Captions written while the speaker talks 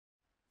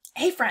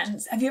Hey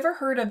friends, have you ever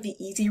heard of the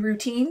E.A.S.Y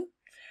routine?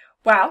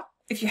 Well,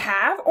 if you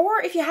have, or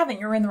if you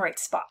haven't, you're in the right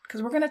spot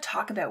because we're going to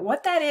talk about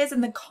what that is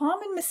and the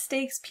common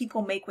mistakes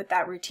people make with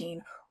that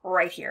routine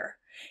right here.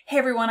 Hey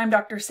everyone, I'm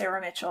Dr. Sarah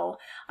Mitchell.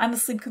 I'm a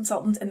sleep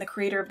consultant and the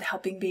creator of the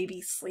Helping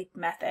Babies Sleep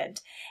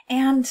Method.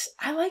 And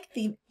I like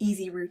the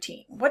E.A.S.Y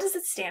routine. What does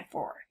it stand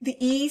for? The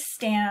E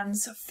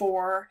stands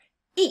for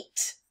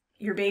eat.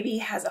 Your baby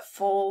has a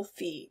full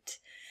feed.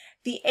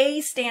 The A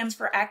stands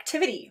for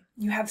activity.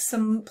 You have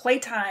some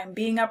playtime,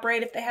 being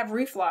upright if they have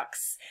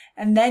reflux.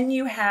 And then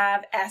you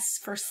have S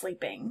for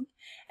sleeping.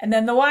 And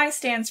then the Y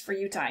stands for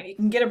you time. You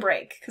can get a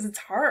break because it's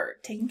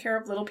hard. Taking care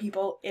of little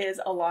people is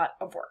a lot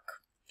of work.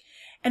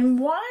 And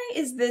why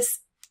is this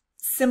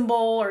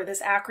symbol or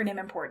this acronym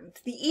important?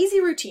 The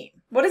E.A.S.Y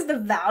routine. What is the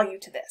value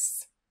to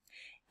this?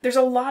 There's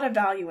a lot of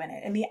value in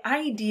it. And the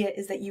idea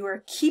is that you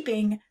are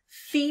keeping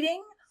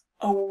feeding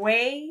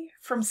away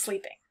from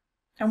sleeping.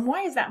 And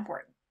why is that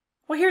important?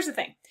 Well, here's the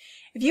thing.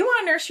 If you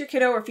want to nurse your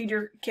kiddo or feed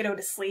your kiddo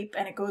to sleep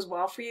and it goes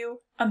well for you,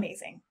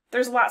 amazing.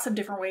 There's lots of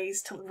different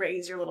ways to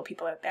raise your little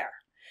people out there.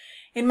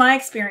 In my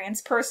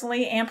experience,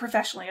 personally and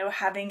professionally,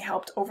 having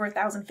helped over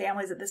 1,000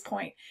 families at this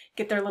point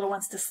get their little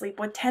ones to sleep,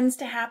 what tends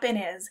to happen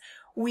is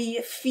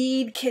we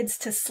feed kids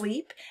to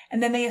sleep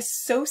and then they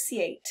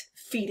associate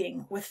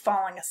feeding with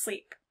falling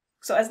asleep.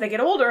 So as they get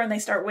older and they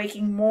start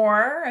waking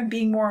more and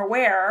being more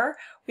aware,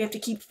 we have to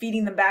keep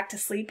feeding them back to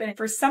sleep. And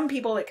for some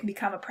people, it can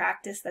become a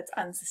practice that's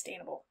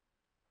unsustainable.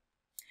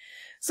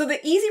 So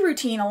the E.A.S.Y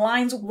routine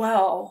aligns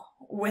well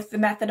with the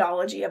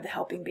methodology of the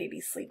Helping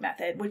Babies Sleep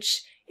Method,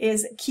 which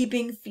is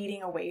keeping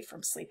feeding away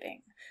from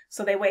sleeping.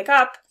 So they wake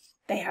up,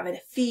 they have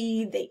a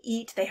feed, they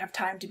eat, they have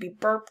time to be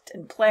burped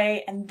and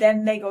play, and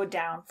then they go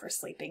down for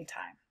sleeping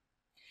time.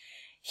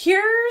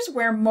 Here's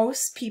where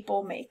most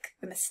people make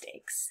the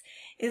mistakes,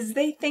 is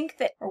they think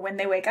that, or when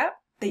they wake up,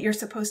 that you're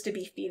supposed to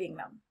be feeding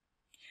them.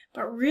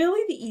 But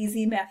really the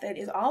E.A.S.Y method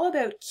is all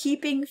about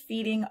keeping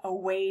feeding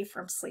away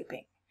from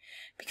sleeping.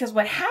 Because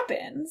what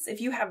happens,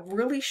 if you have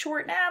really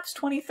short naps,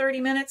 20,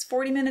 30 minutes,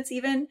 40 minutes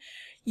even,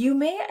 you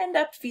may end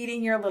up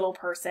feeding your little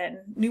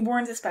person,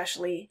 newborns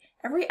especially,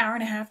 every hour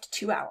and a half to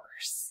 2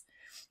 hours.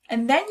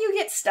 And then you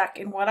get stuck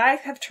in what I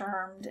have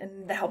termed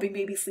in the Helping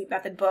Babies Sleep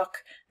Method book,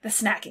 the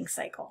snacking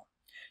cycle.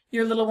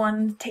 Your little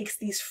one takes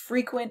these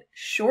frequent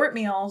short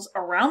meals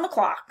around the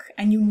clock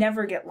and you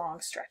never get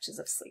long stretches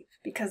of sleep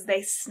because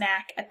they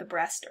snack at the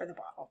breast or the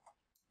bottle.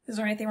 Is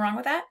there anything wrong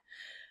with that?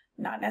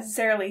 Not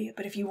necessarily,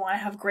 but if you want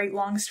to have great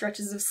long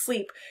stretches of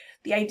sleep,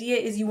 the idea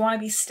is you want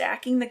to be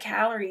stacking the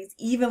calories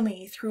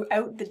evenly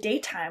throughout the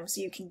daytime so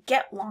you can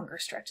get longer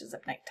stretches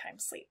of nighttime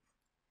sleep.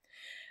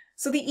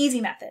 So the E.A.S.Y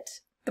method,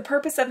 the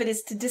purpose of it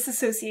is to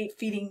disassociate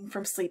feeding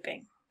from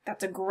sleeping.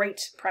 That's a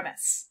great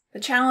premise. The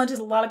challenge is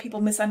a lot of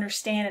people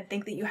misunderstand and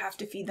think that you have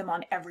to feed them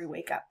on every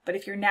wake up. But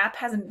if your nap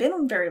hasn't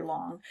been very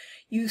long,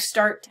 you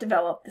start to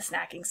develop the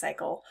snacking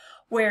cycle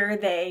where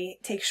they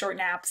take short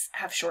naps,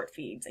 have short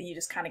feeds, and you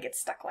just kind of get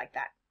stuck like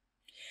that.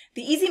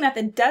 The E.A.S.Y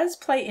method does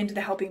play into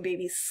the Helping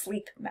Babies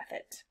Sleep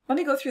Method. Let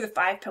me go through the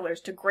 5 pillars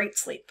to great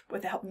sleep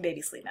with the Helping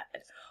Babies Sleep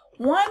Method.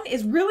 One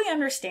is really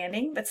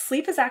understanding that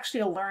sleep is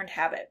actually a learned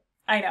habit.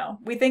 I know,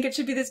 we think it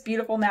should be this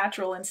beautiful,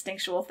 natural,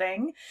 instinctual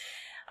thing.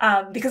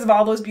 Because of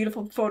all those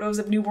beautiful photos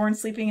of newborns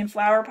sleeping in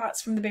flower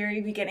pots from the very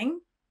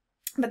beginning.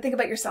 But think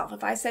about yourself.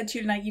 If I said to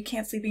you tonight, you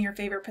can't sleep in your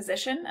favorite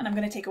position and I'm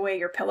going to take away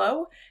your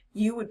pillow,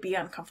 you would be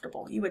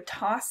uncomfortable. You would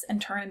toss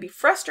and turn and be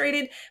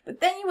frustrated, but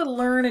then you would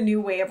learn a new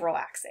way of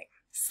relaxing.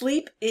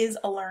 Sleep is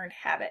a learned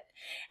habit.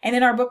 And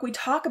in our book, we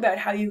talk about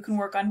how you can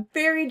work on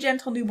very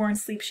gentle newborn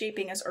sleep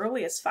shaping as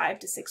early as 5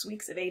 to 6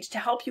 weeks of age to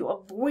help you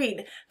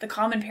avoid the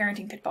common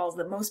parenting pitfalls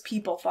that most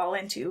people fall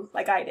into,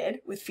 like I did,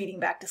 with feeding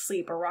back to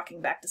sleep or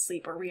rocking back to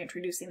sleep or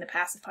reintroducing the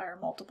pacifier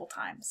multiple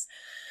times.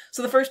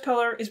 So the first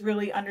pillar is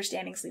really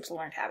understanding sleep's a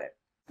learned habit.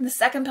 The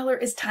second pillar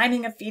is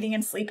timing of feeding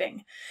and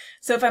sleeping.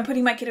 So if I'm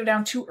putting my kiddo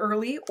down too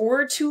early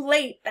or too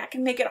late, that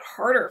can make it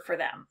harder for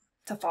them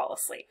to fall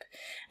asleep.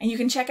 And you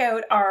can check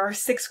out our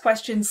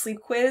 6-question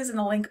sleep quiz in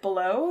the link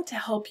below to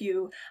help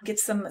you get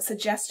some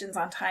suggestions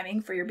on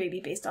timing for your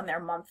baby based on their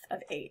month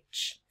of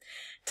age.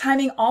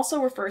 Timing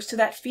also refers to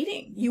that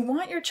feeding. You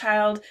want your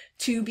child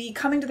to be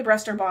coming to the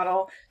breast or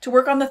bottle to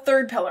work on the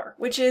third pillar,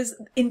 which is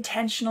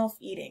intentional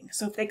feeding.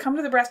 So if they come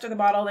to the breast or the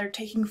bottle, they're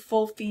taking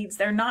full feeds.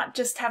 They're not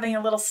just having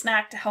a little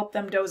snack to help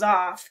them doze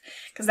off,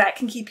 because that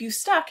can keep you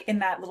stuck in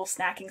that little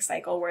snacking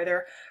cycle where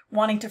they're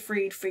wanting to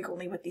feed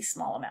frequently with these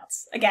small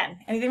amounts.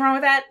 Again, anything wrong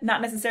with that?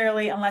 Not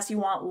necessarily, unless you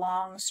want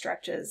long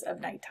stretches of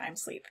nighttime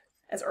sleep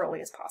as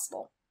early as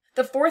possible.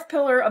 The 4th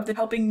pillar of the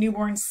Helping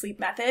Newborns Sleep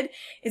Method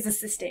is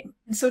assisting.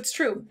 And so it's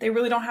true, they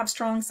really don't have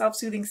strong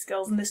self-soothing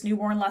skills in this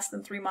newborn less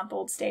than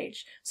 3-month-old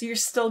stage. So you're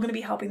still going to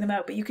be helping them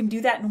out, but you can do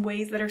that in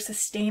ways that are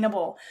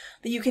sustainable,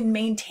 that you can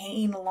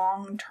maintain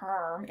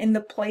long-term in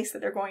the place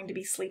that they're going to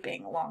be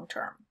sleeping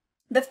long-term.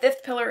 The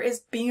 5th pillar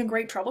is being a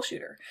great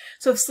troubleshooter.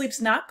 So if sleep's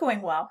not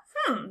going well,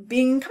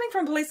 coming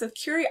from a place of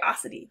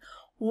curiosity.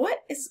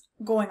 What is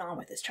going on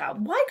with this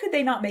child? Why could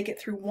they not make it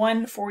through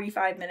one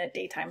 45-minute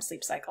daytime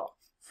sleep cycle?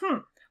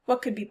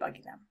 What could be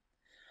bugging them?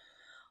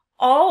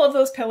 All of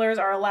those pillars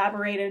are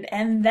elaborated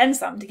and then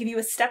some to give you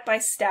a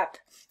step-by-step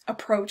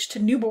approach to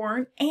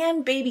newborn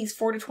and babies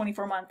 4 to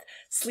 24 month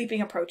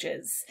sleeping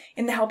approaches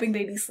in the Helping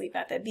Babies Sleep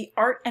Method, the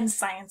art and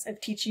science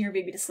of teaching your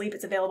baby to sleep.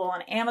 It's available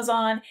on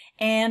Amazon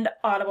and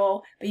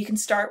Audible, but you can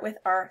start with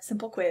our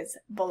simple quiz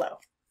below.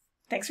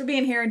 Thanks for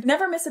being here.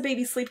 Never miss a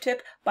baby sleep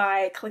tip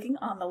by clicking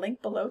on the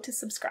link below to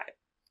subscribe.